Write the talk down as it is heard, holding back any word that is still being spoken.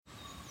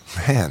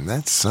Man,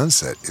 that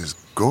sunset is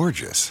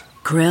gorgeous.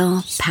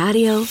 Grill,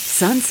 patio,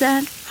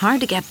 sunset.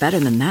 Hard to get better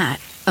than that.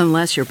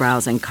 Unless you're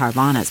browsing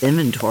Carvana's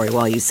inventory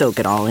while you soak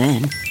it all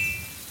in.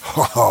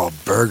 Oh,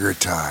 burger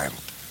time.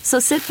 So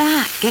sit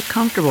back, get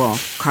comfortable.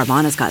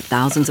 Carvana's got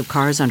thousands of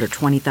cars under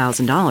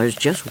 $20,000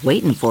 just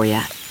waiting for you.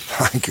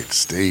 I could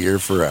stay here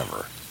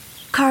forever.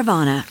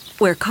 Carvana,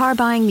 where car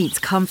buying meets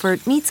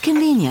comfort meets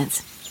convenience.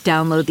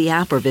 Download the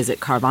app or visit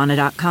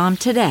Carvana.com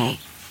today.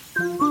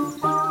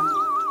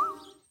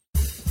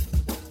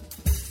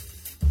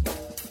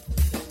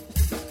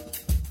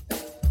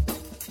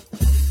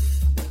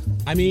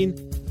 I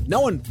mean, no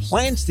one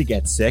plans to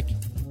get sick,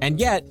 and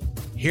yet,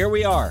 here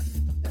we are.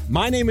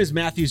 My name is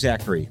Matthew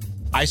Zachary.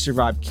 I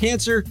survived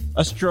cancer,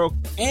 a stroke,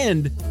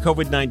 and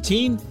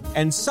COVID-19,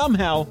 and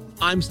somehow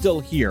I'm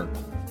still here.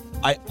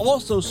 I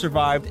also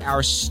survived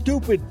our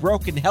stupid,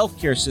 broken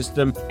healthcare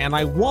system, and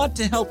I want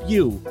to help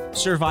you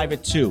survive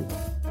it too.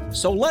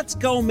 So let's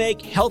go make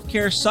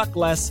healthcare suck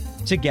less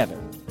together.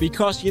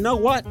 Because you know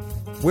what?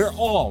 We're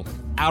all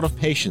out of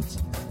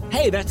patience.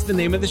 Hey, that's the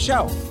name of the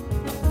show.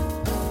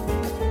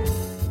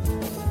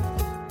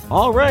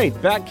 All right,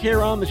 back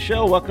here on the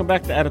show. Welcome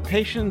back to Out of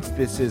Patience.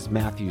 This is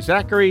Matthew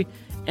Zachary.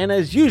 And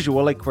as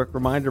usual, a quick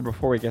reminder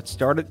before we get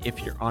started,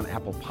 if you're on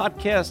Apple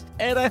Podcasts,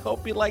 and I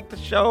hope you like the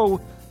show,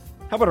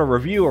 how about a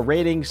review, a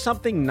rating,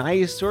 something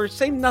nice, or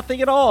say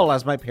nothing at all,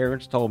 as my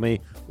parents told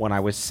me when I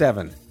was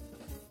 7.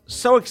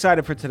 So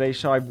excited for today's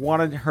show. I've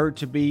wanted her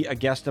to be a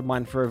guest of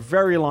mine for a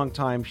very long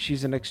time.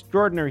 She's an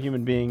extraordinary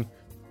human being.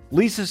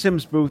 Lisa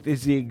Sims Booth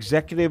is the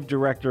executive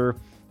director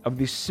of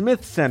the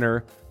Smith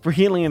Center for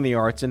Healing in the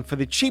Arts. And for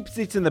the cheap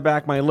seats in the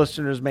back, my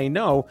listeners may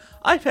know,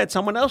 I've had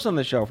someone else on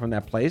the show from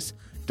that place,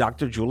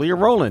 Dr. Julia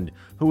Rowland,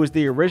 who was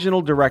the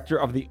original director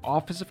of the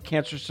Office of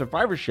Cancer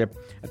Survivorship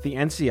at the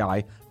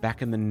NCI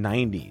back in the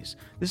 90s.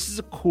 This is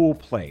a cool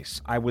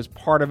place. I was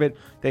part of it.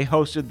 They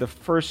hosted the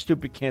first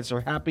Stupid Cancer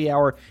Happy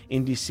Hour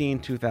in DC in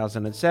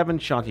 2007.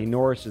 Shanti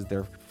Norris is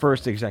their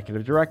first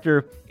executive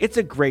director. It's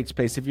a great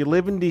space. If you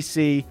live in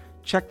DC,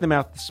 check them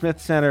out, the Smith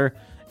Center.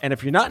 And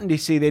if you're not in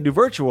DC, they do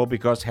virtual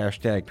because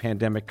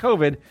 #pandemic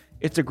COVID.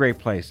 It's a great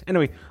place.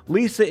 Anyway,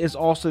 Lisa is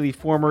also the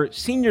former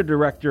senior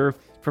director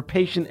for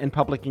patient and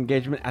public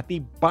engagement at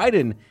the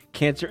Biden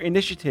Cancer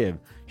Initiative.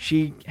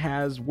 She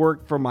has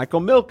worked for Michael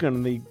Milken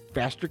and the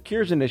Faster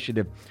Cures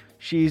Initiative.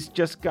 She's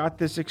just got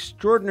this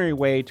extraordinary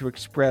way to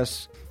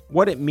express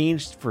what it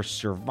means for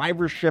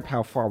survivorship,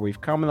 how far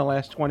we've come in the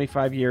last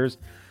 25 years,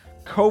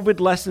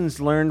 COVID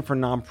lessons learned for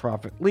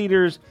nonprofit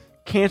leaders,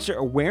 cancer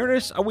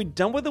awareness. Are we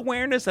done with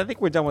awareness? I think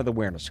we're done with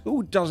awareness.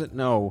 Who doesn't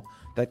know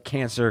that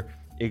cancer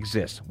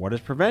exists? What is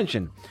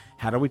prevention?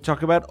 How do we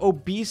talk about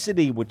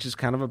obesity, which is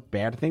kind of a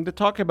bad thing to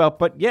talk about,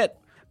 but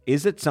yet,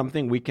 is it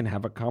something we can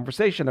have a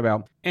conversation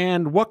about?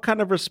 And what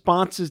kind of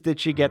responses did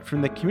she get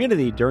from the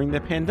community during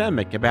the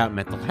pandemic about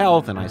mental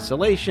health and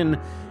isolation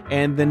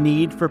and the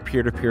need for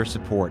peer-to-peer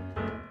support?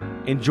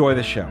 Enjoy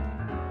the show.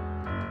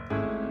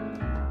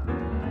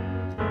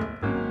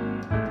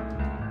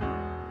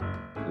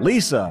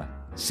 Lisa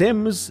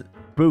Sims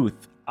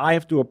Booth, I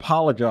have to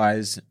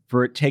apologize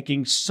for it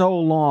taking so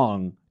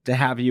long to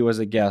have you as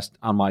a guest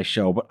on my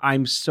show, but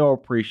I'm so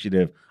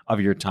appreciative of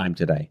your time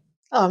today.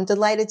 Oh, I'm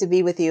delighted to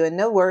be with you, and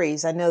no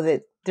worries. I know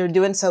that they're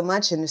doing so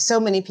much, and there's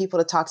so many people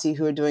to talk to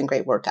who are doing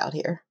great work out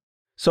here.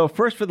 So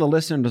first, for the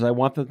listeners, I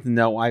want them to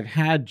know I've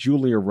had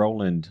Julia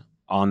Rowland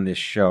on this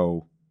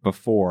show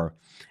before,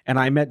 and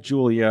I met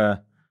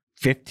Julia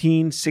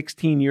 15,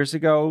 16 years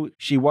ago.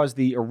 She was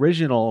the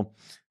original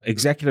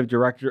executive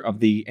director of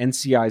the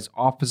NCI's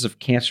Office of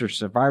Cancer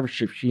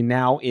Survivorship. She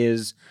now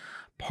is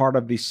part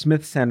of the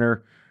Smith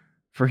Center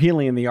for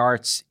Healing in the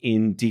Arts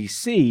in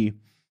DC.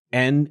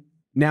 And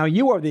now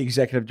you are the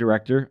executive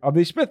director of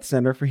the Smith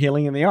Center for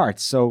Healing in the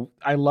Arts. So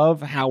I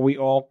love how we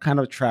all kind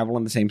of travel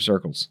in the same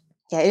circles.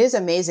 Yeah, it is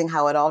amazing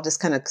how it all just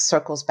kind of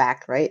circles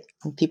back, right?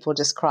 And people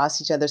just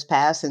cross each other's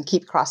paths and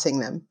keep crossing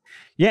them.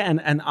 Yeah,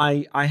 and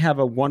I have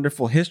a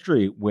wonderful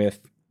history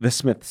with the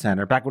Smith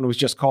Center, back when it was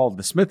just called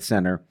the Smith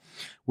Center,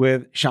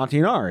 with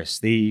Shanti Norris,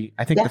 the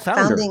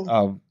founder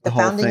of the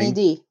whole thing.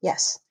 ED,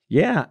 yes.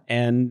 Yeah,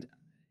 and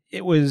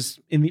it was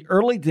in the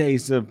early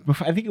days of,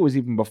 I think it was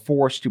even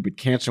before Stupid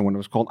Cancer, when it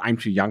was called I'm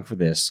Too Young for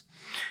This.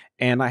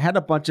 And I had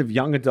a bunch of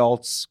young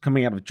adults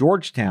coming out of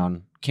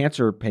Georgetown,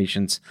 cancer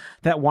patients,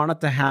 that wanted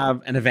to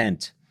have an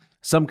event,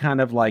 some kind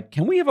of like,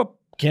 can we have a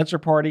cancer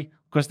party?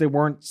 Because there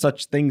weren't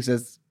such things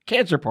as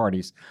cancer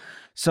parties.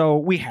 So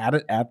we had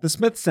it at the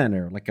Smith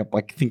Center. Like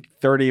I think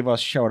 30 of us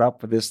showed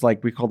up for this,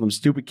 like we called them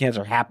Stupid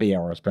Cancer Happy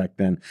Hours back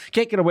then.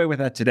 Can't get away with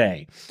that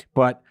today.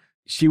 But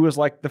she was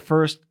like the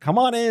first, come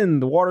on in,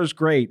 the water's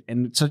great.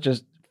 And such a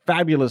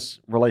fabulous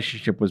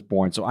relationship was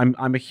born. So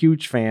I'm a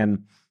huge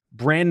fan,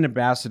 brand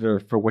ambassador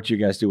for what you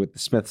guys do at the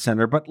Smith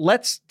Center. But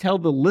let's tell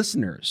the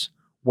listeners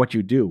what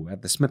you do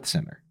at the Smith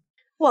Center.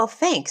 Well,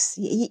 thanks.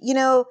 You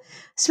know,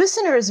 Smith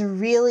Center is a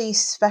really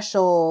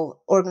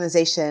special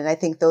organization. I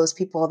think those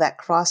people that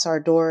cross our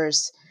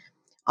doors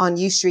on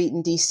U Street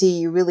in DC,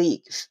 you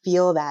really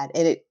feel that.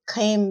 And it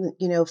came,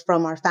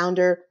 from our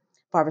founder,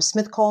 Barbara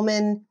Smith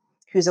Coleman,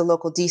 who's a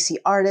local DC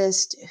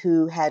artist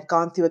who had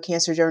gone through a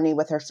cancer journey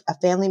with a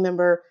family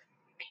member,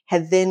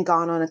 had then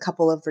gone on a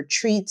couple of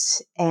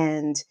retreats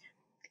and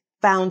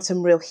found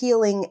some real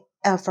healing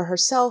for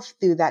herself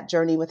through that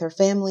journey with her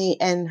family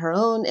and her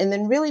own, and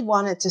then really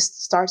wanted to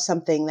start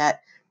something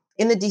that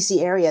in the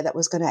DC area that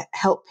was going to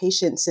help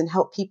patients and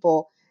help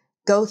people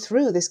go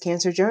through this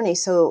cancer journey.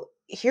 So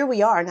here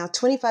we are now,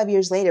 25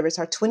 years later, it's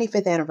our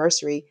 25th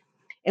anniversary.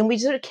 And we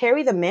sort of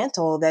carry the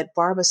mantle that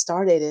Barbara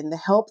started and the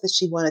help that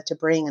she wanted to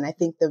bring. And I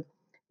think the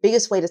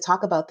biggest way to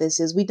talk about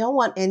this is we don't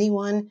want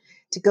anyone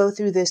to go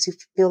through this who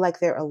feel like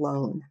they're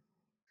alone.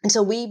 And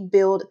so we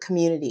build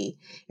community,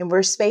 and we're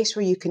a space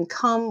where you can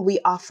come. We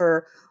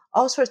offer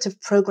all sorts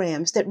of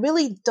programs that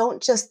really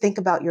don't just think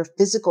about your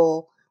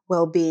physical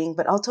well-being,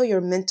 but also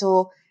your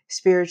mental,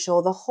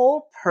 spiritual, the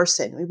whole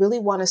person. We really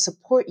want to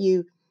support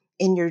you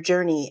in your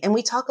journey. And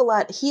we talk a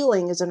lot,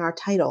 healing is in our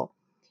title,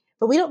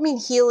 but we don't mean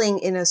healing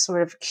in a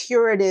sort of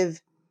curative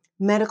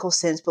medical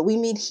sense, but we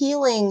mean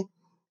healing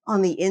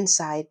on the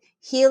inside.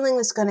 Healing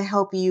is going to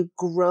help you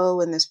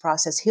grow in this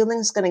process. Healing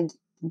is going to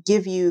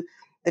give you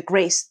the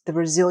grace, the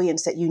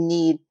resilience that you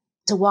need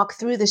to walk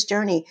through this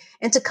journey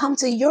and to come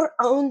to your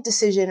own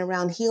decision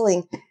around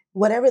healing,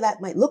 whatever that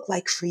might look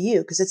like for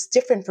you, because it's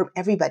different from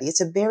everybody. It's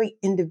a very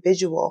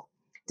individual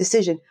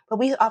decision. But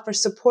we offer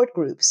support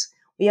groups.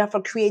 We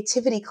offer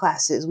creativity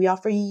classes. We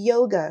offer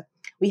yoga.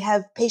 We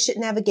have patient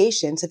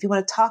navigation. So if you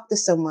want to talk to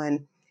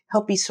someone,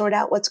 help you sort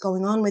out what's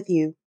going on with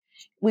you.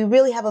 We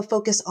really have a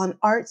focus on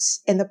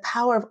arts and the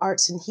power of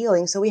arts and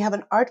healing. So we have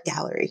an art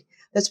gallery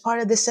that's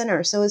part of the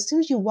center. So as soon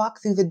as you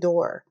walk through the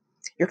door,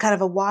 you're kind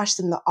of awash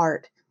in the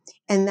art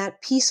and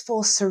that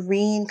peaceful,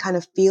 serene kind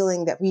of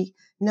feeling that we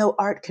know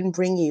art can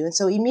bring you. And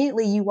so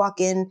immediately you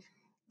walk in,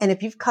 and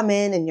if you've come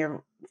in and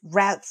you're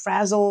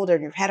frazzled or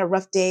you've had a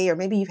rough day, or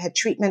maybe you've had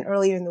treatment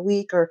earlier in the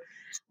week or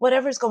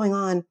whatever's going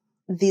on,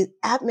 the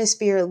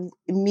atmosphere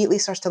immediately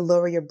starts to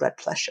lower your blood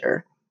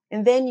pressure.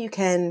 And then you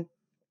can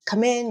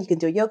come in, you can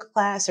do a yoga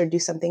class or do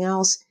something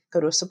else, go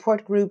to a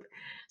support group.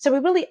 So we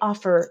really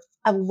offer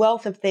a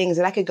wealth of things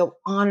that I could go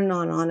on and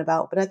on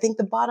about. But I think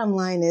the bottom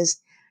line is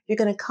you're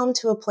going to come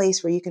to a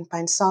place where you can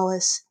find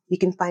solace, you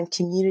can find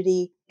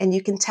community, and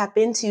you can tap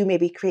into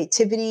maybe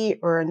creativity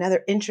or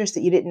another interest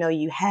that you didn't know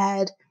you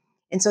had.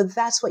 And so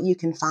that's what you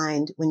can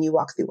find when you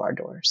walk through our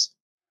doors.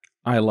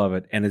 I love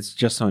it. And it's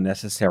just so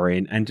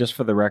necessary. And just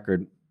for the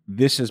record,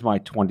 this is my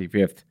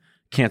 25th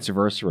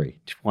Cancerversary,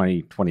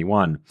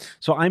 2021.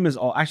 So I'm as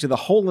old, actually the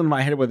hole in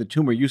my head where the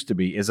tumor used to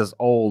be is as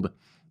old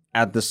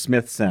at the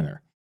Smith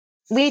Center.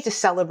 We need to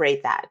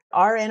celebrate that.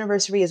 Our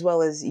anniversary as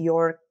well as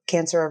your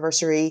cancer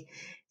anniversary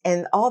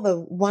and all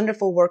the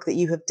wonderful work that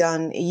you have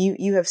done.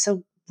 You have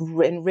so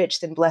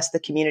enriched and blessed the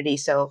community.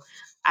 So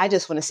I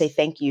just want to say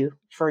thank you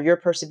for your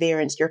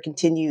perseverance, your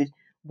continued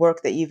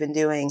work that you've been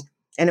doing,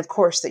 and of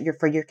course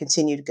for your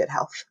continued good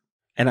health.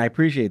 And I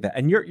appreciate that.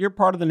 And you're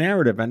part of the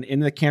narrative. And in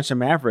the Cancer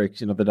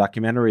Mavericks, the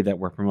documentary that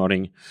we're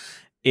promoting,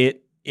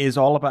 it is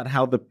all about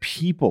how the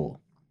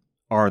people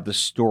are the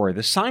story.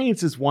 The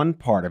science is one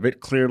part of it.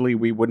 Clearly,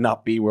 we would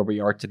not be where we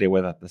are today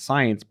without the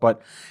science.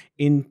 But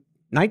in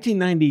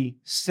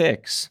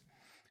 1996,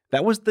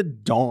 that was the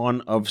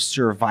dawn of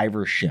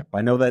survivorship.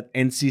 I know that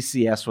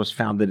NCCS was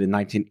founded in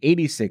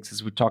 1986,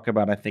 as we talk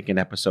about, I think, in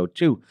episode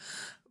 2.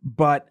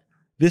 But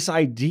this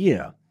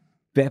idea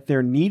that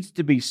there needs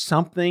to be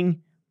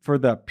something for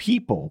the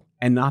people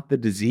and not the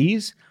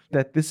disease,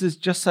 that this is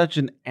just such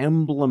an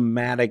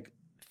emblematic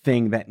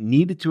thing that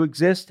needed to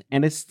exist,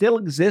 and it still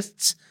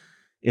exists.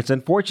 It's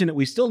unfortunate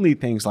we still need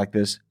things like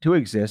this to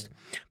exist,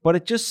 but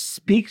it just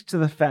speaks to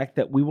the fact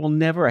that we will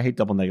never, I hate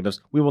double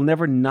negatives, we will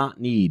never not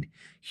need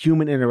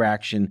human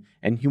interaction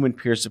and human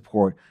peer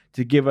support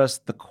to give us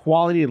the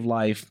quality of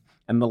life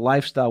and the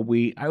lifestyle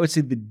I would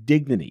say the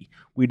dignity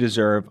we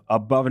deserve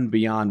above and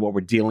beyond what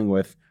we're dealing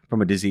with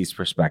from a disease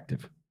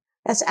perspective.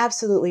 That's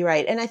absolutely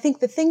right. And I think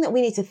the thing that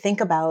we need to think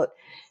about,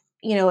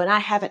 and I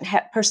haven't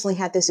personally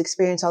had this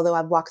experience, although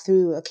I've walked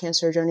through a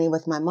cancer journey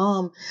with my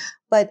mom,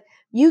 but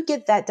you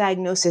get that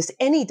diagnosis,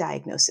 any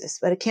diagnosis,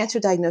 but a cancer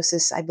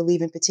diagnosis, I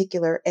believe in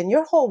particular, and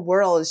your whole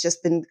world has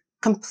just been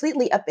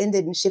completely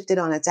upended and shifted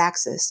on its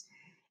axis.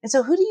 And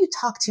so who do you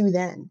talk to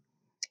then?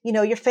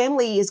 Your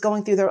family is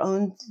going through their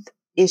own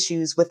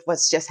issues with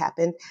what's just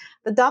happened.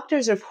 The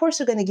doctors, of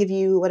course, are going to give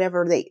you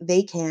whatever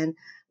they can,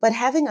 but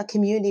having a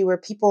community where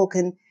people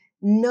can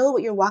know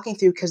what you're walking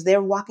through because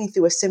they're walking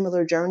through a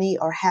similar journey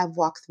or have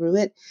walked through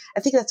it. I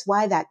think that's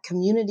why that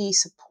community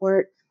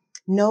support,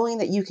 knowing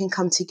that you can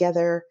come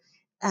together,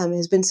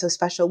 has been so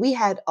special. We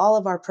had all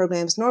of our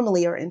programs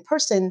normally are in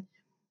person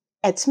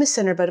at Smith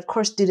Center, but of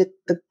course, due to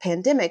the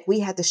pandemic, we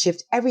had to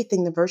shift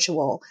everything to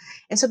virtual.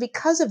 And so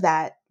because of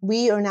that,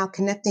 we are now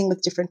connecting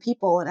with different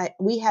people. And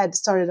we had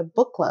started a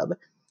book club.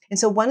 And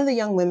so one of the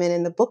young women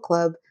in the book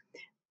club,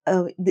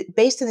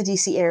 based in the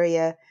DC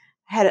area,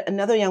 had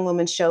another young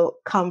woman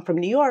come from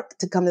New York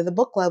to come to the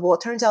book club. Well,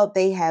 it turns out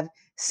they have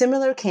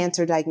similar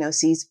cancer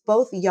diagnoses,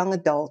 both young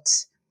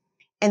adults,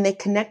 and they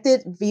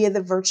connected via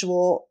the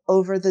virtual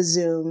over the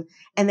Zoom,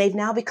 and they've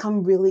now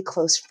become really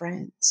close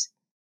friends.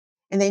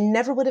 And they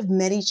never would have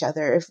met each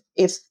other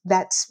if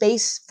that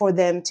space for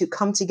them to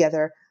come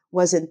together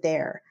wasn't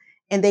there.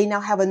 And they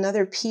now have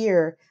another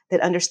peer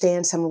that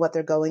understands some of what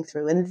they're going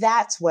through. And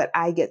that's what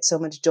I get so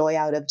much joy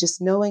out of,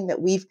 just knowing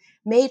that we've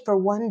made for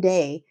one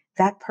day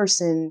that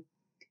person's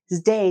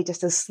day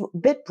just a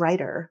bit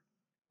brighter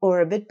or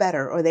a bit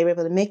better, or they were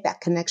able to make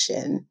that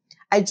connection.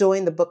 I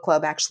joined the book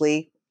club,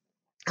 actually.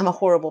 I'm a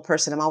horrible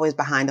person. I'm always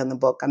behind on the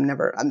book. I'm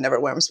never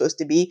where I'm supposed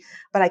to be,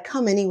 but I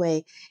come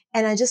anyway.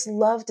 And I just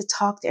love to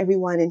talk to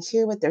everyone and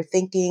hear what they're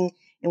thinking.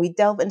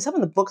 And some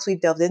of the books we've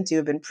delved into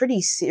have been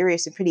pretty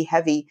serious and pretty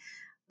heavy,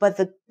 but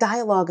the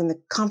dialogue and the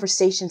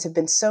conversations have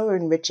been so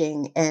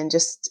enriching. And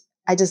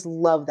I just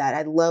love that.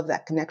 I love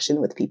that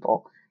connection with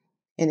people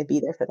and to be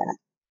there for that.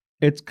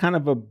 It's kind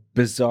of a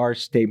bizarre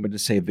statement to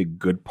say the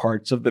good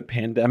parts of the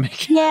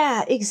pandemic.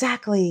 Yeah,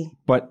 exactly.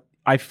 But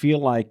I feel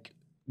like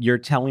you're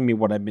telling me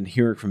what I've been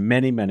hearing from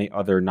many, many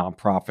other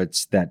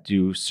nonprofits that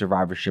do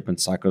survivorship and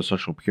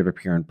psychosocial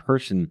peer-to-peer in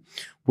person,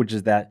 which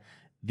is that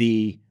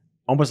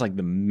almost like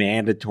the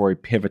mandatory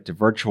pivot to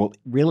virtual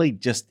really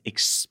just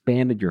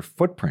expanded your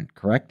footprint,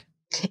 correct?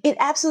 It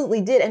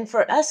absolutely did. And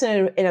for us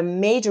in a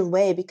major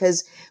way,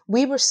 because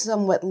we were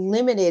somewhat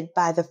limited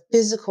by the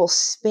physical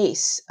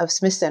space of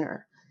Smith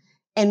Center.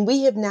 And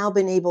we have now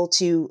been able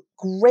to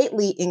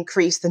greatly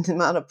increase the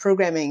amount of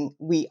programming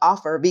we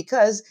offer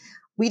because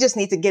we just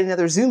need to get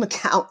another Zoom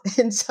account.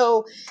 And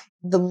so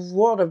the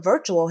world of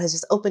virtual has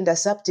just opened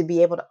us up to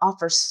be able to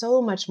offer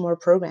so much more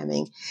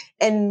programming.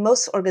 And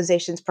most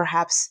organizations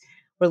perhaps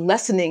were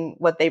lessening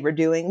what they were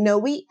doing. No,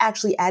 we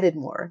actually added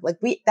more.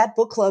 That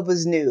book club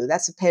was new.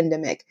 That's a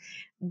pandemic.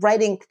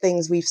 Writing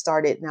things we've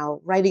started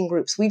now, writing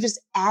groups. We've just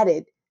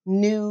added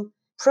new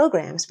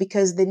programs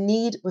because the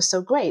need was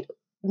so great.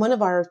 One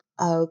of our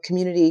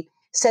community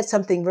said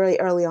something very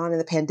early on in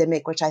the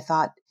pandemic, which I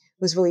thought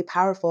was really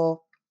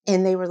powerful.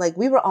 And they were like,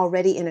 we were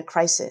already in a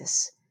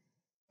crisis,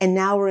 and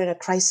now we're in a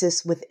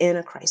crisis within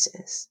a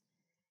crisis.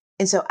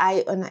 And so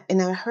I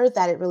heard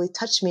that, it really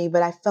touched me,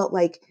 but I felt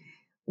like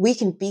we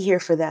can be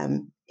here for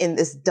them in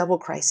this double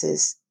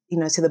crisis,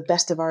 to the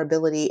best of our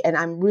ability. And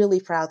I'm really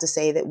proud to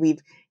say that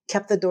we've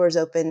kept the doors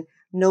open.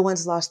 No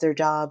one's lost their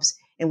jobs,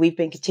 and we've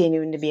been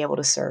continuing to be able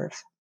to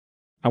serve.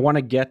 I want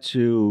to get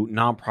to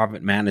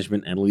nonprofit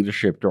management and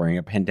leadership during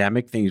a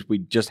pandemic, things we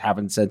just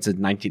haven't said since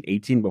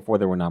 1918 before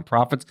there were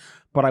nonprofits.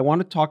 But I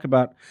want to talk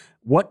about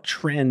what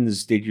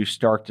trends did you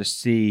start to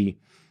see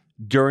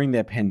during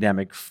the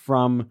pandemic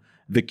from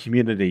the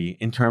community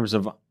in terms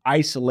of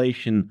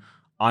isolation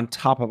on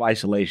top of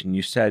isolation?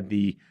 You said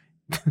the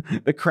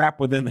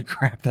crap within the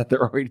crap that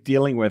they're already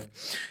dealing with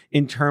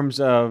in terms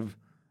of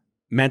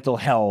mental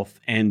health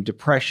and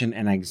depression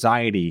and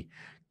anxiety.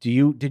 Did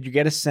you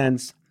get a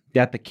sense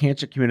that the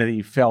cancer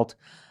community felt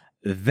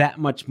that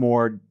much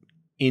more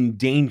in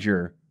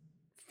danger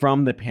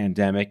from the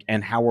pandemic,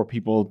 and how were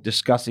people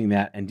discussing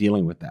that and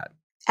dealing with that?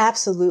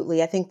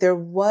 Absolutely. I think there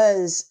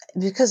was,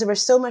 because there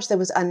was so much that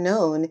was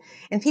unknown,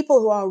 and people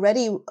who are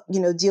already,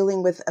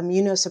 dealing with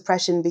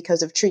immunosuppression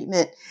because of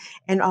treatment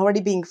and already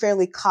being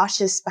fairly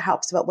cautious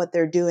perhaps about what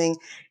they're doing.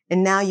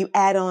 And now you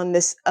add on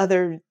this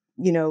other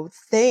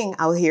thing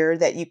out here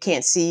that you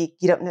can't see.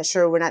 I'm not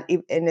sure.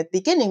 In the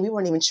beginning, we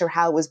weren't even sure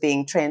how it was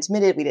being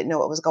transmitted. We didn't know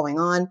what was going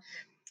on.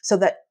 So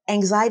the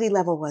anxiety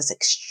level was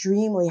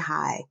extremely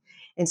high.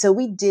 And so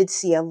we did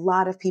see a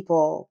lot of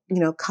people,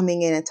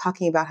 coming in and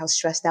talking about how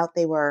stressed out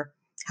they were,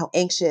 how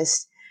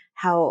anxious,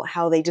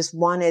 how they just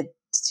wanted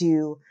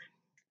to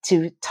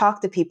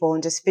talk to people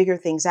and just figure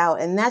things out.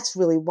 And that's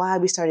really why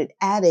we started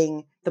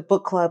adding the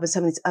book club and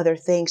some of these other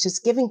things,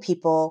 just giving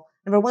people,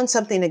 number one,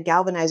 something to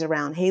galvanize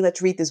around. Hey,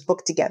 let's read this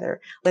book together.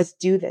 Let's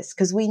do this.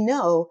 Because we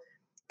know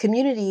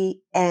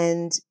community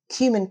and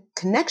human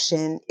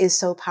connection is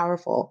so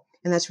powerful.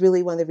 And that's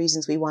really one of the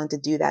reasons we wanted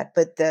to do that.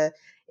 But the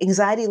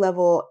anxiety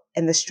level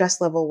and the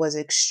stress level was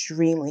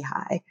extremely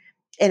high.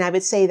 And I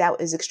would say that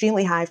was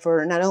extremely high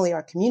for not only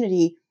our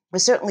community,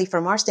 but certainly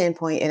from our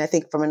standpoint. And I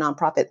think from a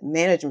nonprofit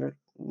management,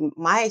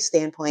 my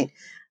standpoint,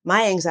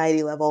 my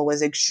anxiety level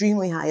was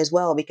extremely high as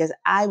well, because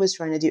I was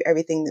trying to do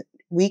everything that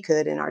we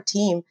could in our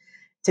team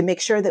to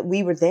make sure that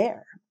we were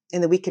there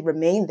and that we could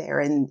remain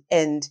there. And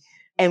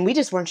we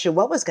just weren't sure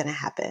what was going to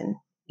happen.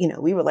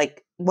 We were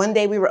like, one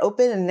day we were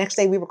open and the next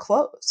day we were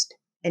closed.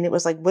 And it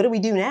was like, what do we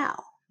do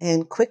now?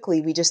 And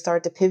quickly we just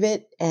started to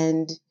pivot,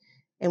 and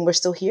we're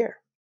still here.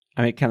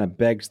 I mean, it kind of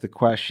begs the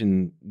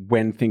question,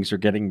 when things are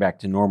getting back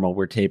to normal.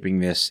 We're taping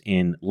this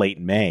in late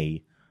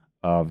May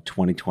of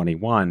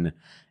 2021.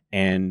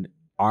 And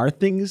are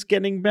things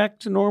getting back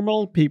to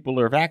normal? People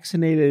are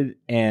vaccinated.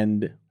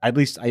 And at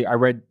least I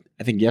read,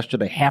 I think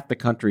yesterday, half the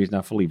country is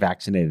now fully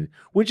vaccinated,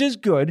 which is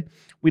good.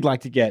 We'd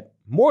like to get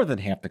more than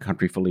half the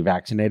country fully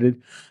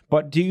vaccinated.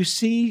 But do you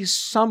see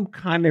some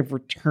kind of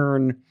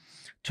return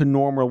to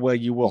normal where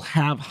you will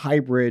have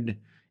hybrid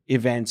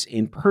events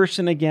in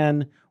person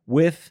again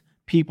with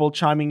people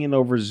chiming in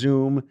over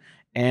Zoom?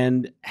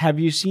 And have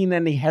you seen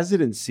any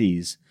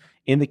hesitancies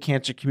in the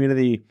cancer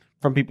community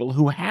from people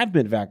who have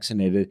been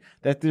vaccinated,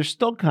 that they're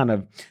still kind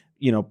of,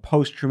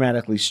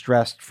 post-traumatically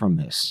stressed from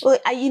this? Well,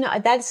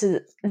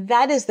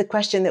 that is the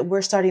question that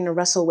we're starting to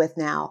wrestle with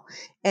now.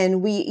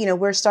 And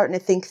we're starting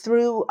to think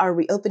through our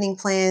reopening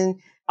plan.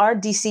 Our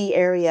DC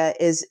area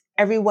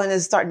everyone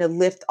is starting to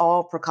lift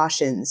all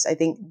precautions. I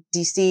think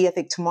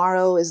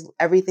tomorrow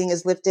everything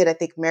is lifted. I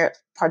think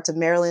parts of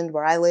Maryland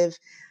where I live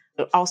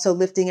are also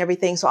lifting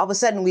everything. So all of a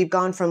sudden we've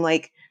gone from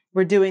like,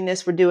 we're doing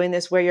this,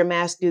 wear your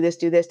mask, do this,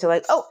 to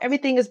like, oh,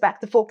 everything is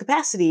back to full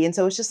capacity. And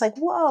so it's just like,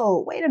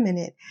 whoa, wait a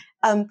minute.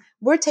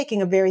 We're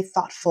taking a very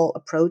thoughtful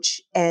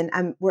approach, and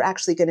we're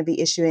actually going to be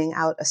issuing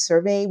out a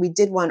survey. We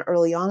did one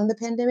early on in the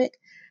pandemic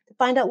to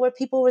find out what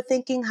people were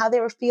thinking, how they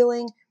were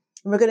feeling.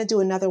 And we're going to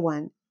do another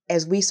one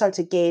as we start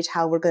to gauge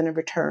how we're going to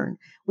return.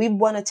 We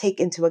want to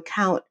take into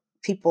account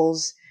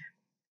people's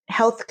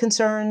health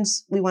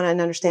concerns. We want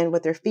to understand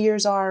what their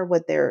fears are,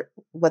 what they're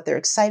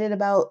excited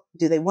about.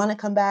 Do they want to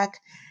come back?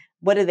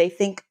 What do they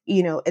think?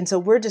 And so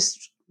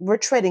we're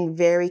treading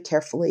very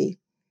carefully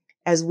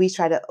as we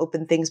try to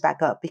open things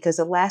back up, because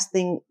the last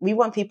thing we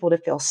want people to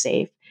feel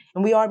safe.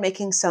 And we are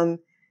making some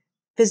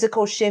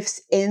physical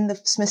shifts in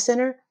the Smith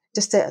Center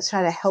just to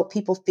try to help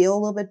people feel a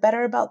little bit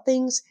better about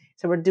things.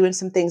 So we're doing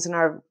some things in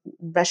our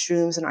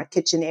restrooms and our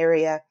kitchen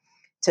area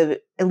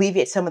to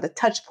alleviate some of the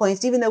touch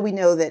points, even though we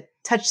know that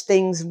touch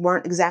things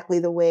weren't exactly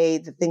the way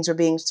that things are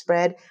being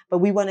spread, but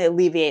we want to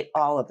alleviate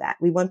all of that.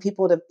 We want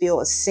people to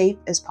feel as safe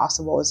as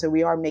possible. And so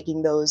we are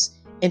making those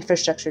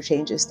infrastructure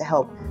changes to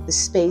help the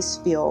space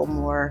feel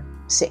more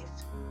safe.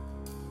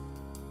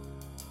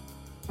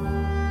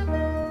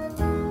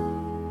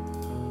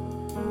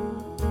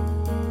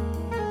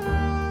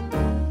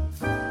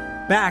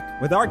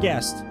 Back with our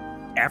guest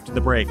after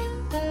the break.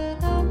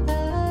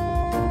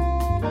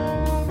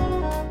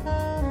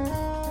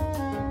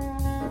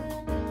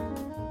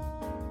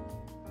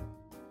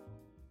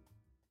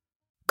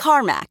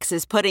 CarMax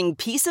is putting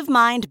peace of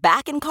mind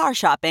back in car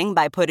shopping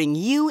by putting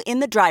you in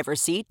the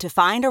driver's seat to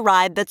find a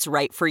ride that's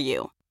right for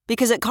you.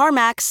 Because at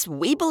CarMax,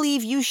 we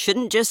believe you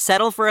shouldn't just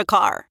settle for a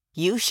car.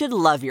 You should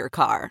love your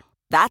car.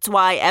 That's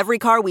why every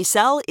car we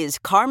sell is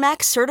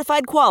CarMax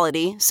certified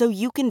quality, so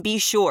you can be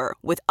sure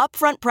with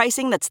upfront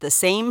pricing that's the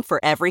same for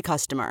every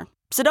customer.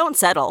 So don't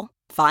settle.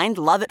 Find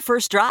love at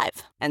first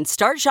drive and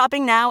start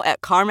shopping now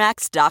at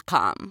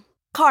CarMax.com.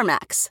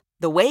 CarMax,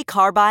 the way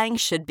car buying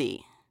should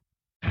be.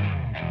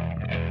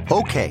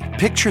 Okay,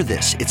 picture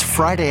this. It's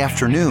Friday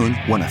afternoon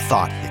when a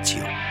thought hits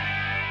you.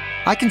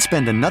 I can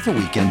spend another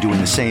weekend doing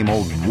the same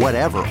old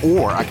whatever,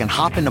 or I can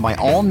hop into my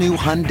all-new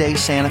Hyundai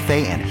Santa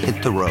Fe and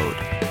hit the road.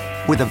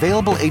 With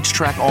available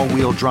H-Track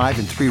all-wheel drive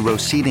and 3-row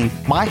seating,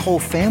 my whole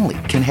family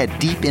can head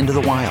deep into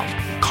the wild.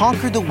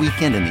 Conquer the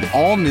weekend in the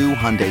all-new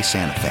Hyundai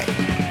Santa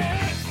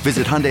Fe.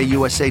 Visit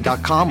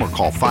HyundaiUSA.com or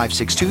call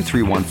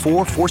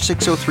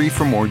 562-314-4603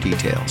 for more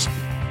details.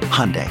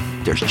 Hyundai,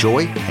 there's joy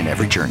in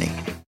every journey.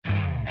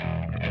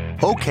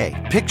 Okay,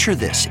 picture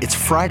this. It's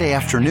Friday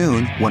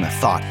afternoon when a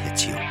thought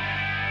hits you.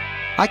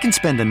 I can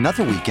spend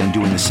another weekend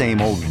doing the same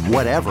old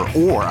whatever,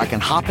 or I can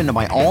hop into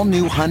my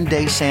all-new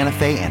Hyundai Santa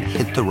Fe and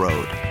hit the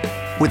road.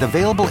 With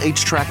available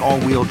H-Track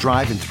all-wheel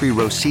drive and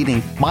 3-row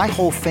seating, my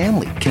whole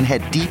family can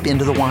head deep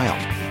into the wild.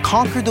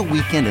 Conquer the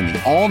weekend in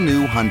the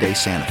all-new Hyundai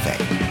Santa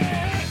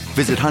Fe.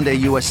 Visit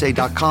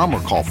HyundaiUSA.com or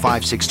call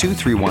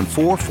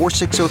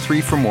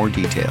 562-314-4603 for more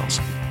details.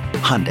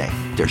 Hyundai,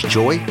 there's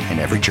joy in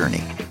every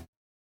journey.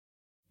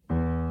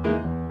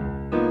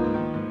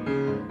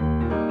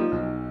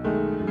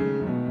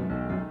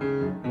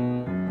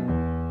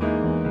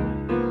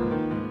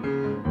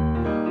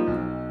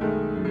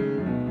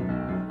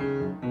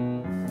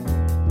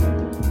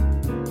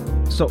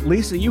 So,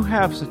 Lisa, you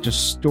have such a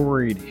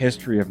storied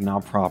history of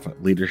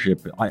nonprofit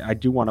leadership. I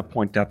do want to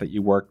point out that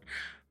you worked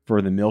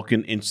for the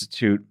Milken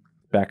Institute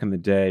back in the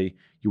day.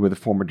 You were the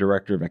former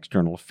director of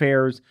external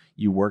affairs.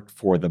 You worked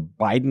for the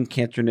Biden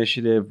Cancer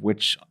Initiative,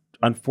 which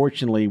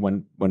unfortunately,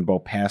 when Bo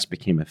passed,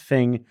 became a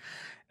thing,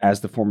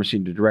 as the former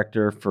senior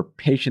director for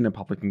patient and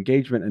public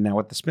engagement, and now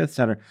at the Smith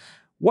Center.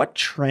 What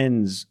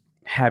trends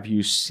have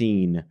you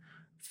seen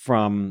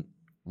from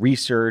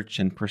research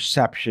and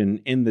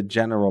perception in the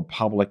general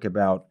public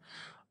about,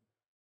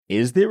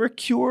 is there a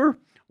cure?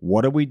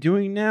 What are we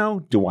doing now?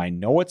 Do I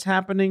know what's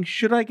happening?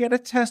 Should I get a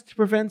test to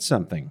prevent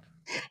something?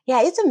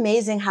 Yeah, it's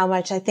amazing how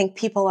much I think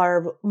people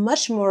are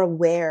much more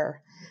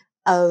aware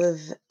of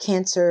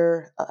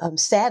cancer,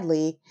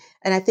 sadly.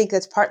 And I think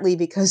that's partly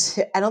because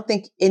I don't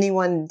think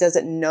anyone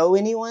doesn't know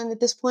anyone at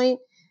this point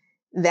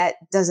that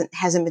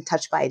hasn't been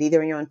touched by it,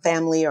 either in your own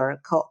family or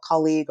a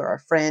colleague or a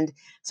friend.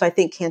 So I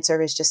think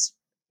cancer is just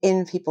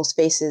in people's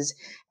faces.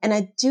 And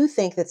I do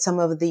think that some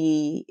of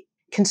the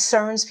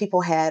concerns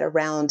people had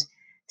around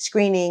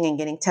screening and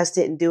getting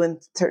tested and doing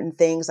certain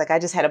things. Like I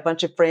just had a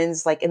bunch of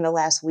friends, like in the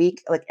last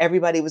week, like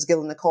everybody was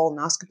getting the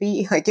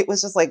colonoscopy. Like it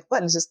was just like,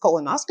 what is this,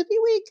 colonoscopy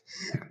week?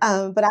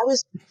 But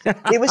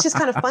it was just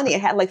kind of funny. I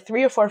had like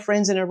 3 or 4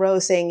 friends in a row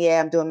saying,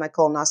 yeah, I'm doing my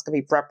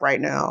colonoscopy prep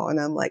right now. And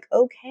I'm like,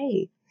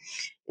 okay.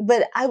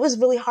 But I was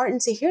really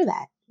heartened to hear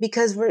that,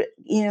 because we're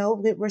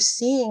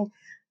seeing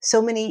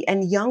so many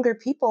and younger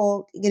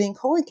people getting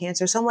colon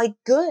cancer. So I'm like,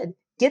 good.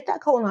 get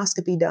that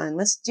colonoscopy done.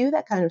 Let's do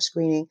that kind of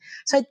screening.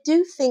 So I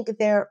do think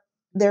there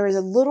is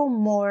a little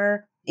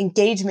more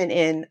engagement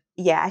in,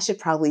 I should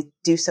probably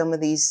do some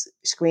of these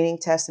screening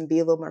tests and be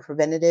a little more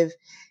preventative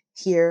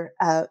here.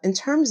 In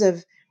terms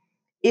of,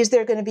 is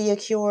there going to be a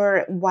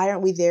cure? Why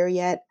aren't we there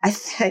yet? I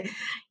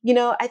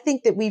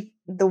think that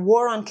the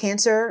war on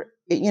cancer,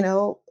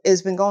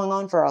 has been going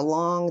on for a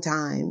long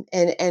time.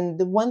 And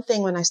the one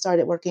thing when I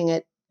started working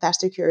at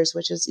Faster Cures,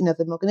 which is,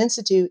 the Milken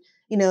Institute,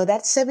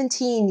 that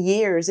 17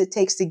 years it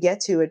takes to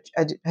get to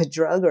a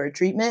drug or a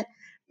treatment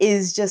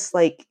is just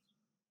like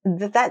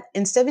that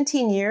in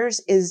 17 years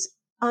is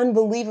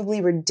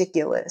unbelievably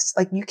ridiculous.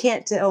 Like, you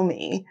can't tell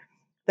me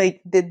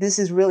like that this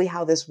is really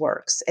how this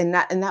works. And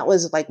that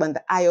was like one of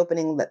the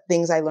eye-opening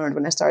things I learned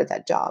when I started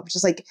that job.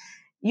 Just like,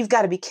 you've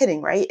got to be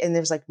kidding, right? And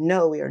there's like,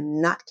 no, we are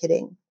not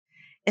kidding.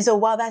 And so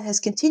while that has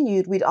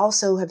continued, we'd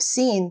also have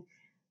seen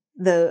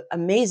the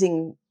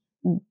amazing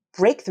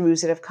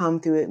breakthroughs that have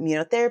come through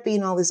immunotherapy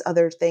and all these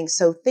other things.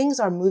 So things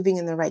are moving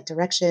in the right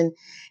direction.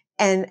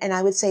 And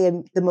I would say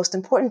the most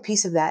important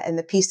piece of that, and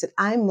the piece that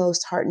I'm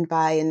most heartened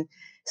by and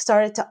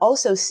started to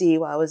also see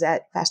while I was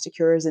at Faster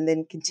Cures and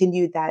then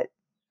continued that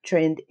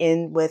trend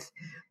in with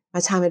my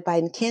time at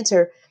Biden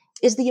Cancer,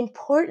 is the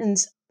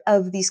importance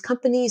of these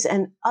companies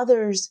and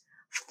others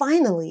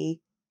finally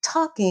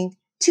talking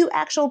to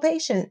actual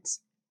patients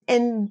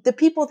and the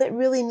people that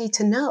really need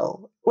to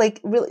know,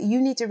 like really, you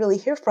need to really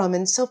hear from.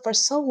 And so for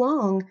so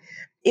long,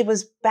 it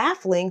was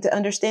baffling to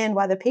understand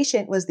why the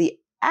patient was the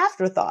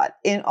afterthought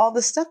in all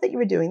the stuff that you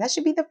were doing. That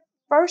should be the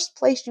first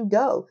place you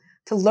go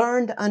to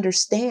learn to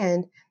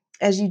understand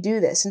as you do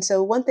this. And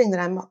so one thing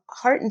that I'm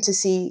heartened to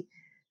see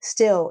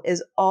still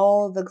is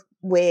all the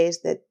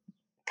ways that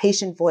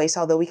patient voice,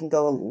 although we can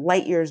go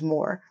light years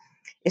more,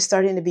 is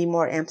starting to be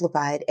more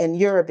amplified. And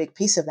you're a big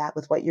piece of that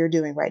with what you're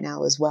doing right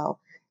now as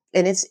well.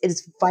 And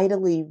it's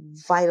vitally,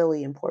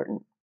 vitally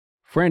important.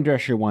 Fran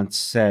Drescher once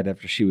said,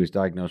 after she was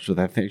diagnosed with,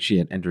 I think she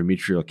had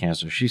endometrial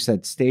cancer, she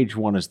said, stage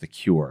 1 is the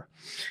cure.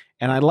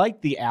 And I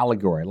like the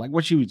allegory, like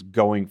what she was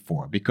going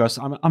for, because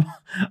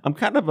I'm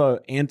kind of an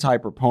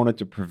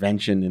anti-proponent of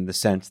prevention in the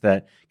sense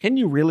that, can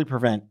you really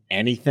prevent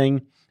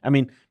anything? I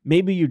mean,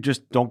 maybe you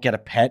just don't get a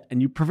pet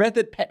and you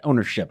prevented pet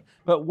ownership,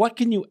 but what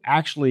can you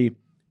actually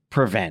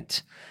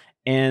prevent?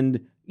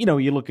 And,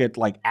 you look at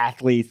like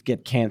athletes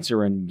get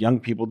cancer and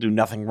young people do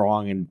nothing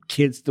wrong and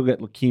kids still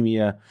get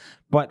leukemia.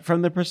 But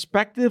from the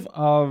perspective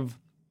of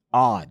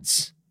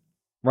odds,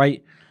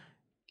 right?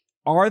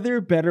 Are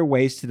there better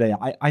ways today?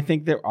 I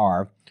think there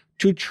are,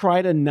 to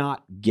try to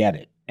not get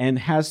it. And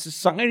has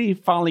society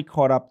finally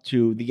caught up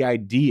to the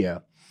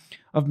idea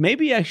of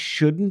maybe I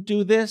shouldn't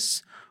do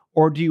this?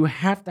 Or do you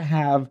have to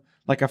have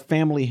like a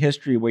family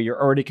history where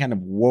you're already kind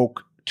of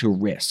woke to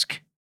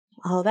risk?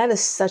 Oh, that is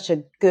such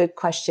a good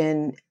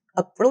question.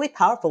 A really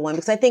powerful one,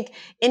 because I think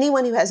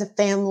anyone who has a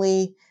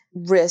family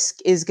risk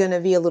is going to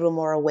be a little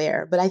more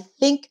aware. But I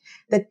think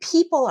that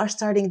people are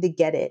starting to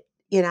get it.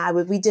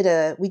 We did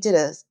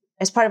a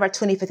as part of our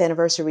 25th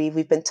anniversary,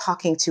 we've been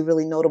talking to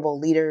really notable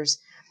leaders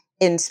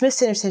in Smith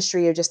Center's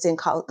history or just in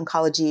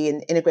oncology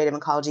and integrative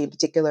oncology in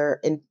particular.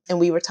 And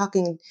we were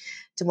talking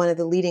to one of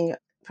the leading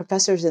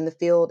professors in the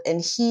field, and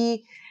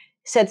he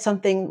said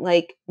something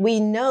like,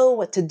 we know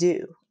what to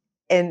do.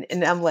 And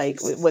I'm like,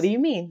 what do you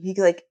mean? He's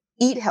like,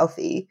 eat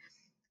healthy,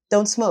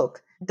 don't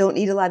smoke, don't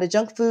eat a lot of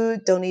junk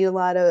food, don't eat a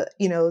lot of,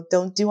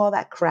 don't do all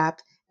that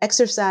crap,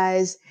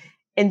 exercise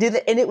and do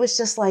that. And it was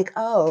just like,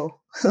 oh,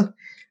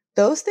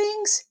 those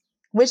things,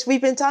 which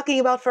we've been talking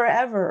about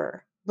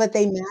forever, but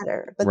they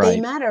matter, Right. They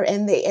matter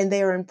and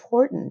they are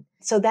important.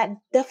 So that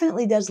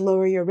definitely does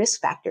lower your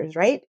risk factors,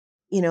 right?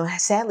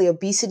 Sadly,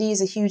 obesity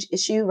is a huge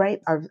issue,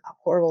 right? Our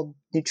horrible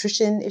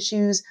nutrition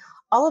issues,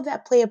 all of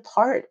that play a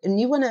part. And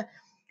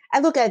I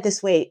look at it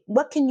this way,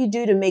 what can you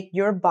do to make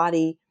your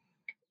body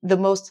the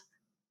most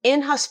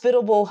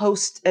inhospitable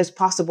host as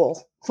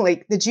possible,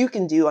 like that you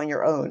can do on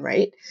your own,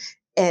 right?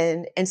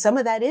 And some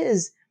of that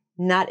is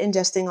not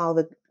ingesting all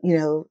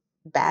the,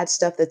 bad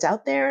stuff that's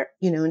out there,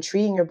 and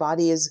treating your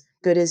body as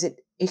good as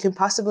it can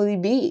possibly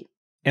be.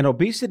 And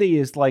obesity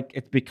is like,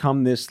 it's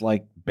become this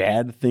like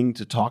bad thing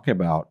to talk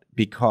about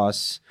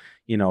because,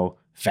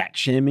 fat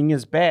shaming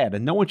is bad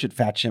and no one should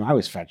fat shame. I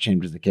was fat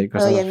shamed as a kid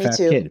because I was a fat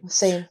kid.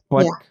 Same.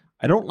 But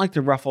I don't like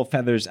to ruffle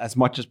feathers as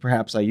much as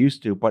perhaps I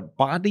used to, but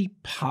body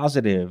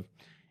positive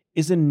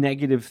is a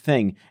negative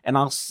thing. And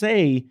I'll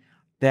say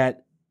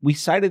that we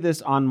cited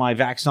this on my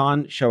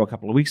Vaxon show a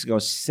couple of weeks ago.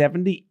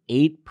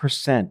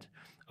 78%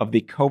 of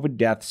the COVID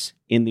deaths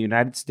in the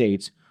United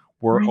States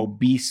were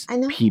obese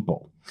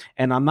people.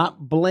 And I'm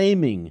not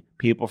blaming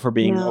people for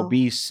being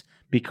obese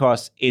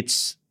because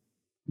it's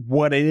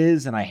what it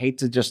is. And I hate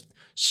to just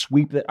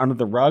sweep it under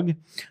the rug.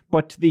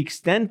 But to the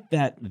extent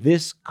that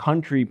this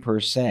country per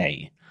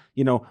se,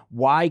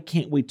 why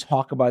can't we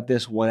talk about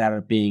this without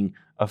it being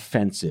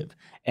offensive?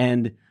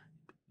 And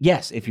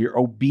yes, if you're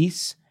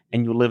obese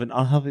and you live an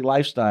unhealthy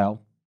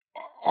lifestyle,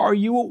 are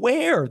you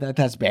aware that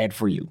that's bad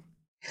for you?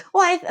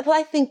 Well, I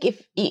think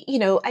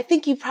I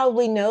think you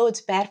probably know it's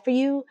bad for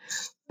you,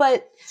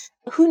 but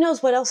who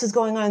knows what else is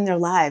going on in their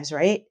lives,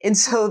 right? And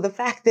so the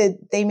fact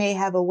that they may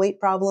have a weight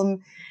problem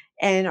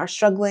and are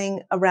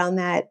struggling around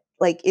that,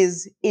 like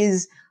is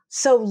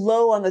so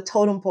low on the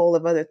totem pole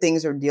of other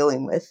things they're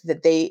dealing with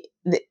that they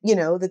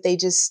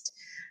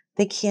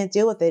can't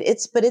deal with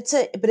it. But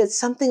it's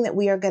something that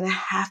we are going to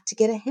have to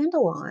get a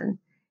handle on.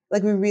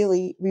 Like we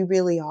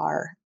really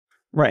are.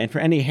 Right. And for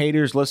any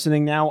haters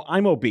listening now,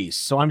 I'm obese.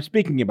 So I'm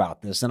speaking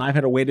about this, and I've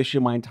had a weight issue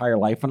my entire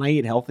life, and I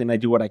eat healthy and I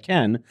do what I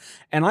can.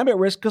 And I'm at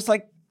risk because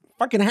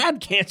fucking had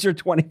cancer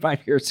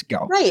 25 years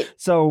ago. Right.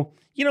 So,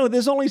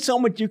 there's only so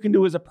much you can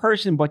do as a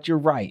person, but you're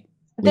right.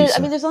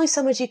 There's only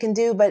so much you can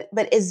do, but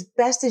as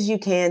best as you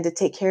can to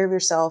take care of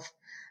yourself,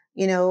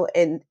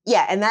 and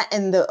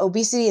the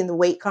obesity and the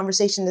weight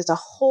conversation is a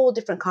whole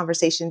different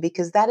conversation,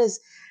 because that is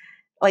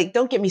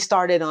don't get me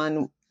started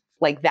on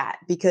that,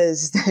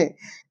 because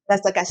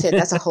that's, like I said,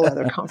 that's a whole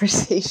other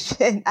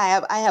conversation.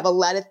 I have a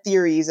lot of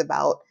theories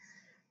about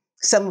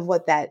some of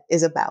what that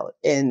is about.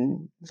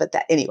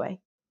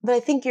 But I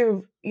think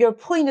your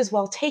point is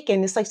well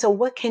taken. It's so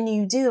what can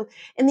you do?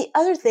 And the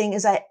other thing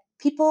is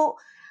people,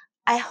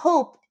 I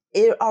hope,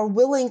 are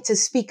willing to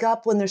speak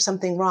up when there's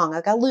something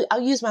wrong.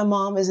 I'll use my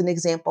mom as an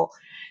example.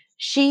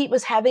 She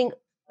was having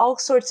all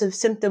sorts of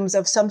symptoms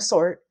of some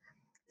sort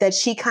that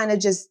she kind of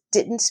just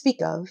didn't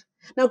speak of.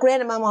 Now,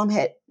 granted, my mom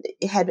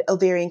had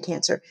ovarian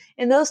cancer,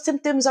 and those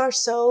symptoms are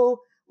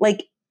so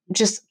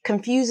just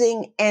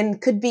confusing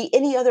and could be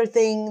any other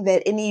thing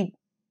that any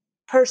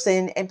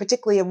person, and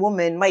particularly a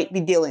woman, might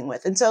be dealing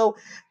with. And so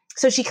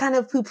she kind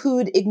of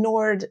poo-pooed,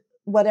 ignored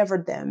whatever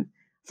them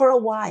for a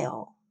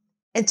while,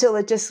 until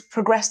it just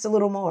progressed a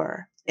little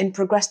more and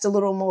progressed a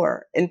little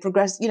more and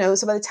progressed,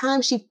 so by the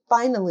time she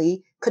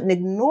finally couldn't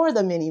ignore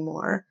them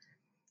anymore,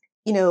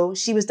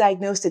 she was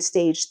diagnosed at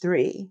stage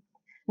 3.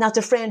 Now,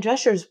 to Fran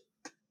Drescher's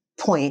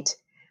point,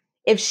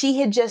 if she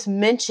had just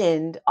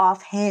mentioned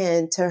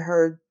offhand to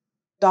her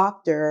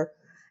doctor,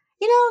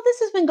 this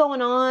has been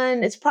going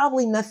on, it's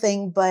probably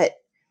nothing, but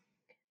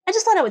I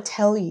just thought I would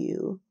tell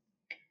you,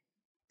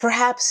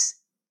 perhaps,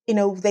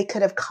 they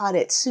could have caught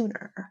it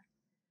sooner.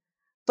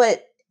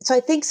 So I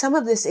think some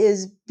of this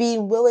is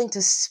being willing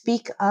to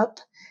speak up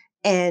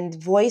and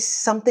voice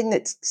something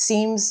that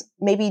seems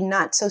maybe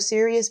not so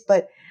serious,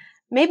 but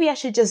maybe I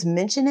should just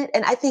mention it.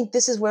 And I think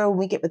this is where, when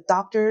we get with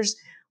doctors,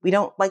 we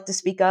don't like to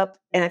speak up.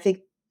 And I think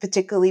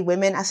particularly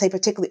women, I say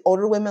particularly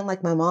older women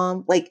like my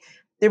mom,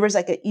 there was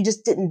you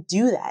just didn't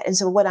do that. And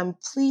so what I'm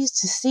pleased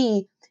to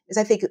see is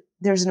I think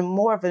there's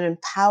more of an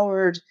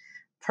empowered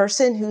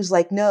person who's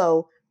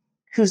no,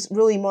 who's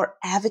really more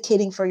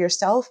advocating for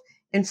yourself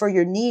and for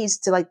your needs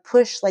to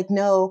push,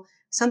 no,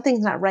 something's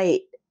not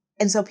right.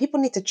 And so people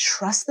need to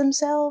trust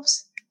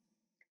themselves.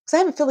 Because I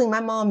have a feeling my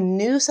mom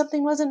knew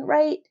something wasn't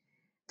right,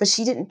 but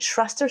she didn't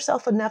trust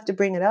herself enough to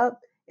bring it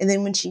up. And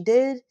then when she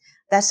did,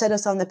 that set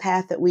us on the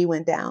path that we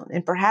went down.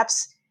 And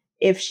perhaps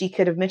if she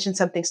could have mentioned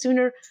something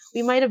sooner,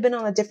 we might have been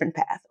on a different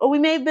path, or we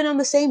may have been on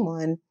the same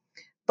one.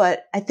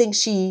 But I think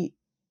she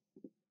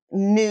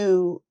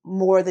knew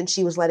more than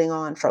she was letting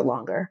on for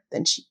longer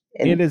than she.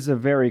 It is a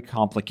very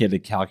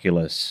complicated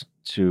calculus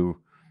to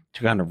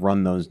kind of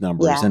run those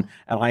numbers. Yeah.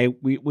 And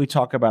we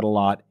talk about a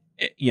lot,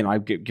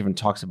 I've given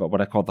talks about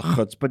what I call the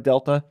chutzpah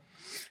delta,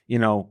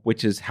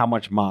 which is how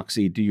much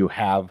moxie do you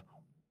have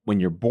when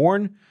you're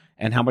born,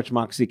 and how much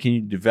moxie can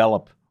you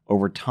develop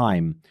over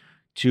time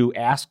to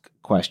ask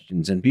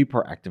questions and be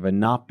proactive and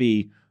not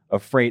be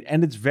afraid.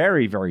 And it's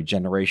very, very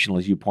generational,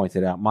 as you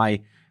pointed out.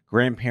 My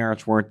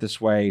grandparents weren't this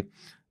way.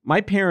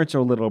 My parents are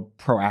a little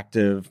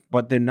proactive,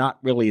 but they're not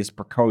really as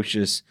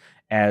precocious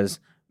as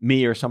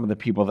me or some of the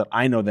people that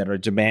I know that are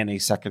demanding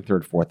second,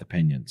 third, fourth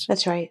opinions.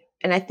 That's right.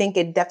 And I think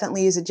it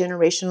definitely is a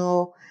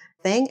generational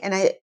thing. And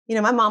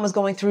my mom was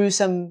going through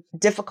some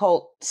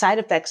difficult side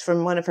effects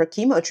from one of her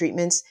chemo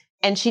treatments,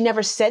 and she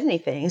never said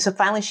anything. So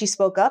finally she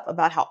spoke up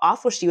about how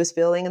awful she was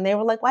feeling. And they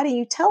were like, why didn't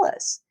you tell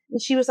us?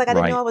 And she was like, I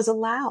didn't know I was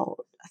allowed.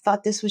 I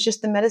thought this was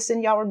just the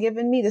medicine y'all were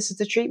giving me. This is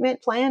the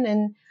treatment plan.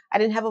 And I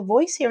didn't have a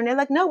voice here. And they're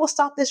like, no, we'll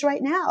stop this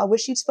right now. I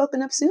wish you'd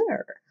spoken up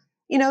sooner.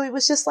 It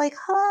was just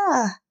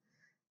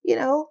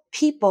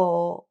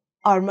people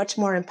are much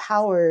more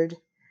empowered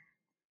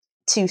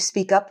to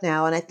speak up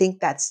now. And I think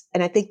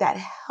that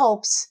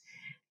helps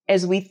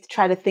as we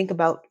try to think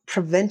about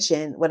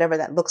prevention, whatever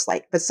that looks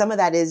like. But some of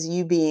that is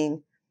you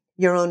being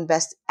your own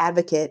best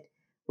advocate,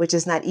 which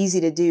is not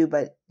easy to do,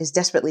 but is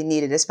desperately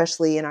needed,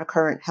 especially in our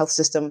current health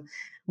system,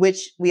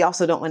 which we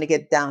also don't want to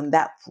get down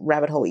that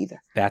rabbit hole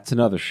either. That's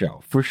another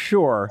show for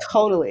sure.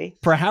 Totally.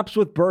 Perhaps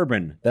with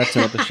bourbon. That's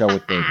another show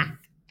with bourbon.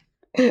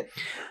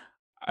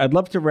 I'd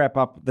love to wrap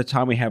up the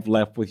time we have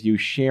left with you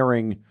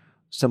sharing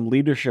some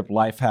leadership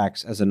life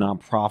hacks as a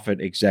nonprofit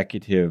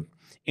executive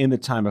in the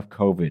time of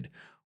COVID.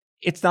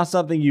 It's not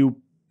something you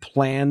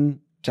plan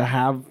to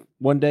have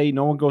one day.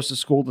 No one goes to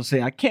school to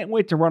say, I can't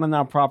wait to run a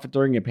nonprofit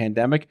during a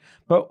pandemic.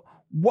 But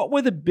what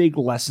were the big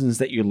lessons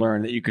that you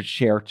learned that you could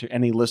share to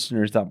any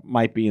listeners that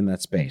might be in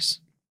that space?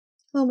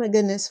 Oh my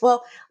goodness.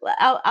 Well,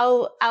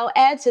 I'll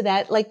add to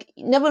that. Like,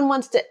 no one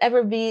wants to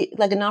ever be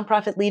like a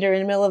nonprofit leader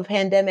in the middle of a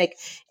pandemic,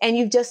 and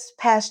you've just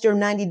passed your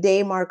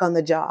 90-day mark on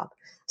the job.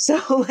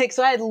 So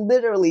so I had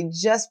literally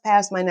just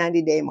passed my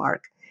 90-day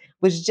mark,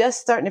 was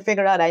just starting to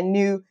figure out. I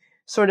knew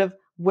sort of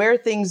where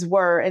things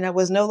were, and I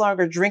was no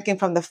longer drinking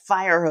from the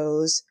fire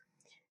hose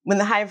when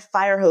the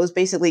fire hose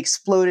basically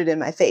exploded in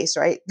my face,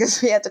 right?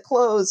 Because we had to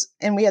close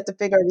and we had to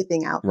figure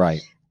everything out.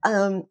 Right.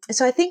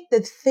 So I think the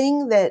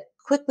thing that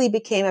quickly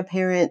became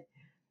apparent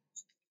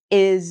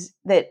is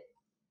that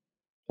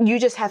you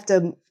just have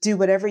to do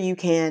whatever you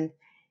can,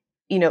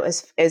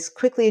 as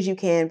quickly as you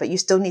can, but you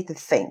still need to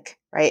think,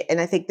 right?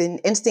 And I think the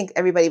instinct,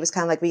 everybody was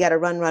kind of like, we got to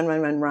run.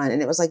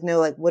 And it was like, no,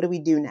 like, what do we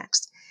do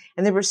next?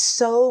 And there was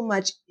so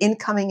much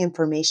incoming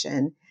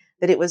information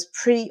that it was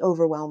pretty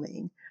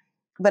overwhelming.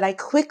 But I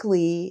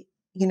quickly,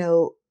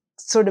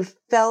 sort of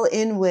fell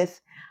in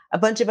with a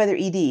bunch of other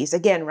EDs,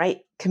 again, right?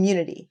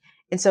 Community.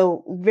 And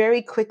so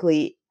very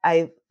quickly,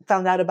 I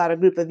found out about a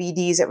group of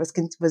EDs that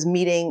was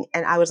meeting,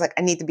 and I was like,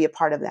 I need to be a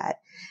part of that.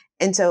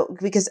 And so,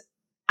 because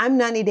I'm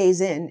 90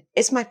 days in,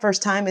 it's my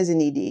first time as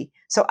an ED.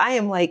 So I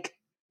am like,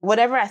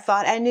 whatever I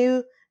thought I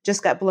knew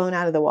just got blown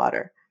out of the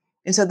water.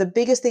 And so the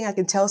biggest thing I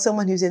can tell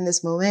someone who's in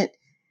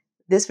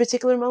this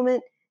particular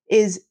moment,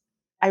 is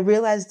I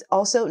realized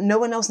also no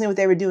one else knew what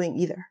they were doing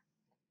either.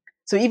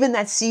 So even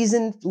that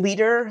seasoned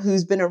leader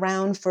who's been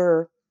around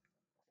for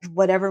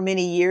whatever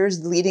many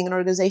years leading an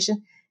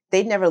organization,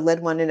 they'd never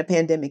led one in a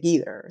pandemic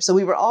either. So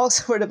we were all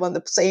sort of on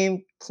the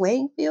same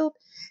playing field,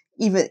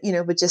 even,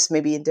 but just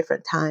maybe in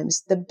different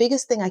times. The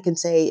biggest thing I can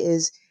say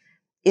is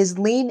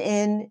lean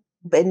in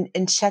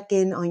and check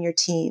in on your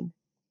team,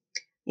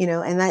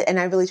 and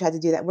I really tried to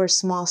do that. We're a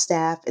small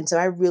staff. And so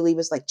I really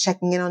was like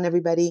checking in on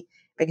everybody,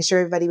 making sure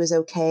everybody was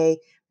okay,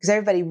 because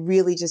everybody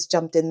really just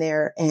jumped in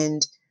there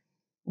and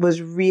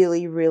was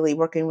really, really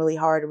working really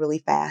hard, really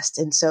fast.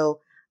 And so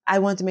I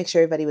wanted to make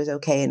sure everybody was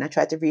okay. And I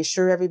tried to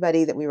reassure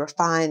everybody that we were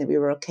fine, that we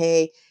were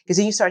okay. Because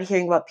then you started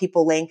hearing about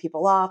people laying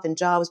people off and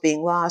jobs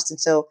being lost. And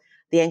so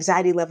the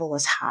anxiety level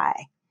was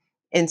high.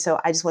 And so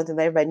I just wanted to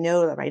let everybody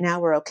know that right now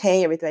we're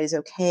okay. Everybody's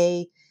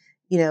okay.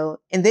 And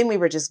then we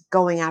were just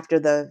going after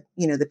the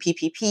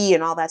PPP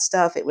and all that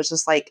stuff. It was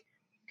just like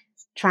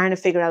trying to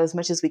figure out as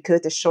much as we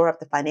could to shore up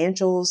the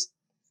financials.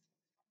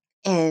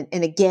 And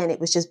again, it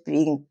was just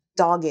being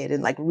dogged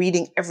and like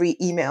reading every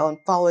email and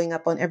following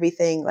up on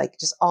everything, like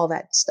just all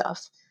that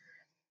stuff.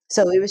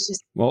 So it was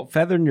just, well,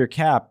 feather in your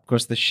cap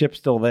because the ship's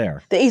still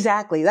there.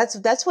 Exactly.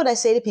 That's what I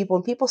say to people.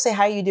 When people say,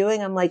 how are you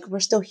doing? I'm like, we're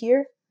still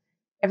here.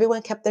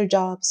 Everyone kept their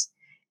jobs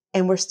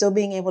and we're still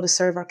being able to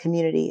serve our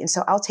community. And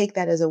so I'll take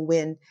that as a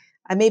win.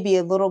 I may be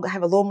have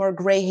a little more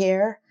gray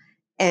hair,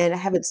 and I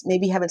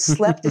haven't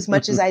slept as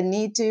much as I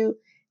need to,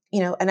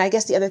 and I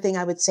guess the other thing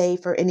I would say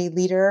for any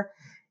leader,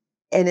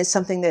 and it's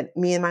something that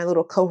me and my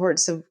little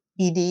cohorts of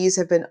EDs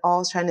have been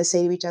all trying to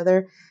say to each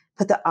other,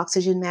 put the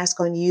oxygen mask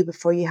on you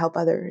before you help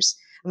others.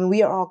 I mean,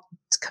 we are all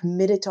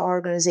committed to our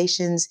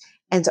organizations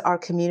and to our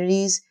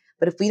communities,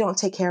 but if we don't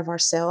take care of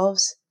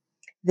ourselves,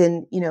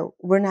 then,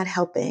 we're not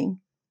helping.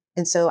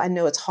 And so I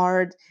know it's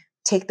hard.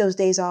 Take those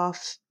days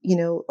off,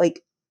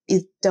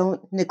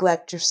 don't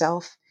neglect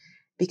yourself,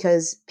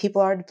 because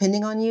people are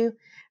depending on you,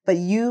 but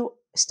you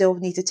still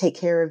need to take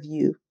care of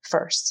you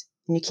first.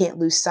 And you can't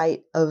lose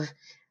sight of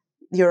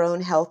your own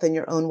health and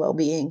your own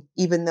well-being,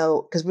 even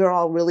though, because we're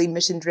all really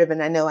mission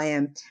driven. I know I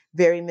am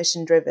very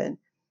mission driven,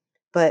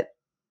 but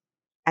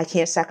I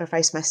can't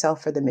sacrifice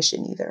myself for the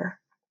mission either.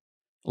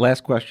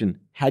 Last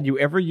question. Had you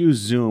ever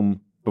used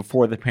Zoom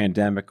before the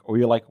pandemic, or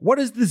you're like, what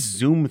is this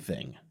Zoom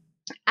thing?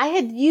 I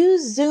had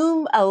used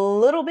Zoom a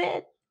little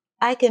bit.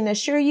 I can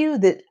assure you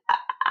that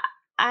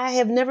I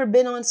have never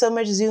been on so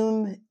much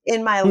Zoom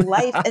in my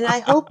life, and I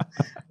hope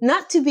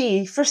not to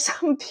be for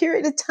some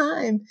period of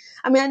time.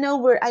 I mean, I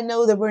know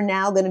that we're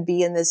now going to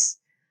be in this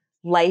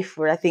life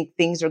where I think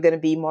things are going to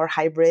be more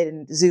hybrid,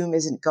 and Zoom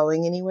isn't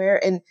going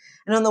anywhere. And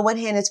on the one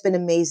hand, it's been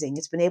amazing.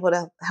 It's been able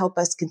to help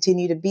us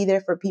continue to be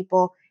there for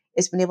people.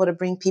 It's been able to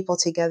bring people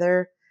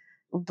together,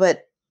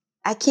 but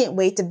I can't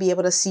wait to be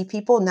able to see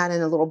people not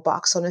in a little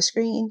box on a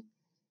screen.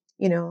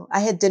 I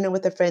had dinner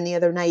with a friend the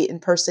other night in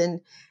person,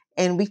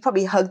 and we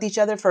probably hugged each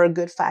other for a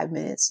good 5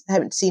 minutes. I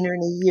haven't seen her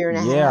in a year and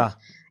a half.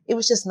 It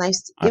was just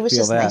nice.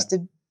 Nice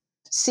to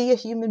see a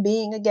human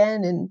being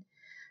again. And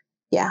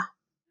yeah.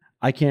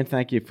 I can't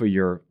thank you for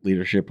your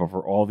leadership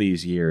over all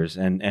these years.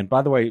 And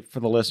by the way, for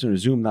the listener,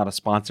 Zoom not a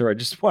sponsor. I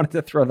just wanted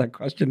to throw that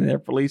question in there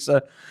for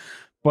Lisa.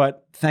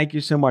 But thank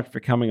you so much for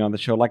coming on the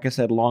show. Like I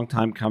said, long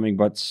time coming,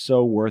 but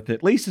so worth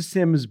it. Lisa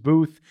Sims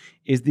Booth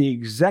is the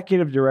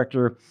executive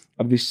director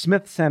of the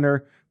Smith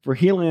Center for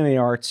Healing and the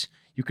Arts.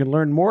 You can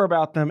learn more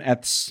about them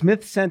at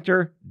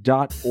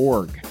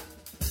smithcenter.org.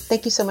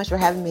 Thank you so much for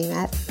having me,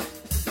 Matt.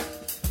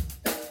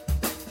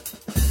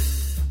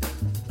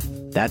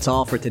 That's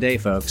all for today,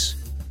 folks.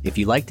 If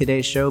you like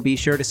today's show, be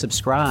sure to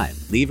subscribe,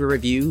 leave a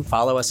review,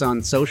 follow us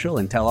on social,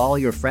 and tell all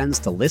your friends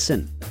to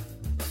listen.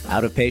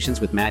 Out of Patience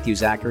with Matthew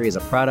Zachary is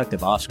a product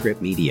of Offscript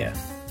Media.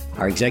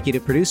 Our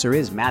executive producer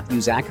is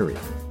Matthew Zachary.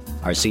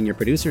 Our senior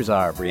producers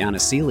are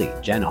Brianna Seeley,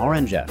 Jen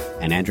Oranger,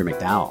 and Andrew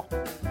McDowell.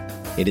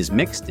 It is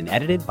mixed and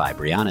edited by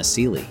Brianna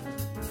Seeley.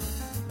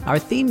 Our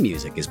theme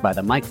music is by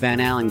the Mike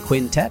Van Allen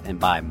Quintet and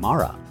by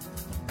Mara.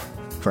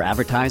 For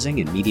advertising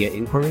and media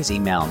inquiries,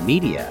 email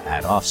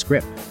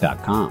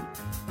media@offscript.com.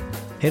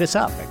 Hit us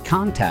up at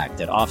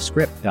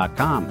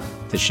contact@offscript.com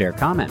to share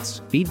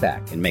comments,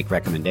 feedback, and make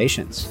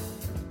recommendations.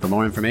 For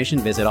more information,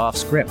 visit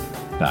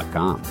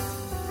offscript.com.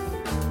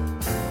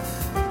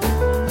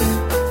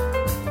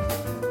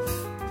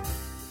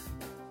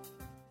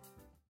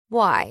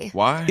 Why?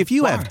 Why? If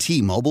you have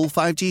T-Mobile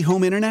 5G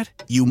home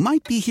internet, you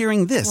might be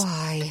hearing this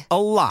Why?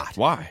 a lot.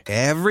 Why?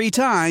 Every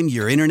time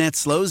your internet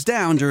slows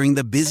down during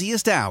the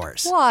busiest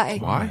hours. Why?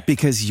 Why?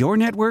 Because your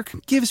network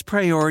gives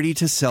priority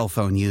to cell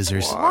phone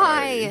users.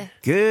 Why?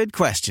 Good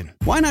question.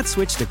 Why not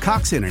switch to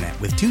Cox Internet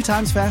with 2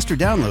 times faster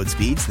download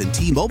speeds than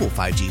T-Mobile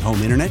 5G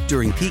home internet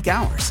during peak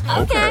hours?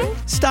 Okay.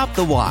 Stop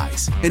the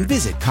whys and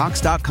visit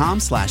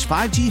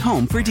cox.com/5G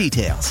home for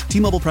details.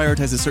 T-Mobile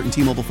prioritizes certain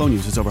T-Mobile phone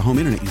users over home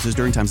internet users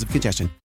during times of congestion.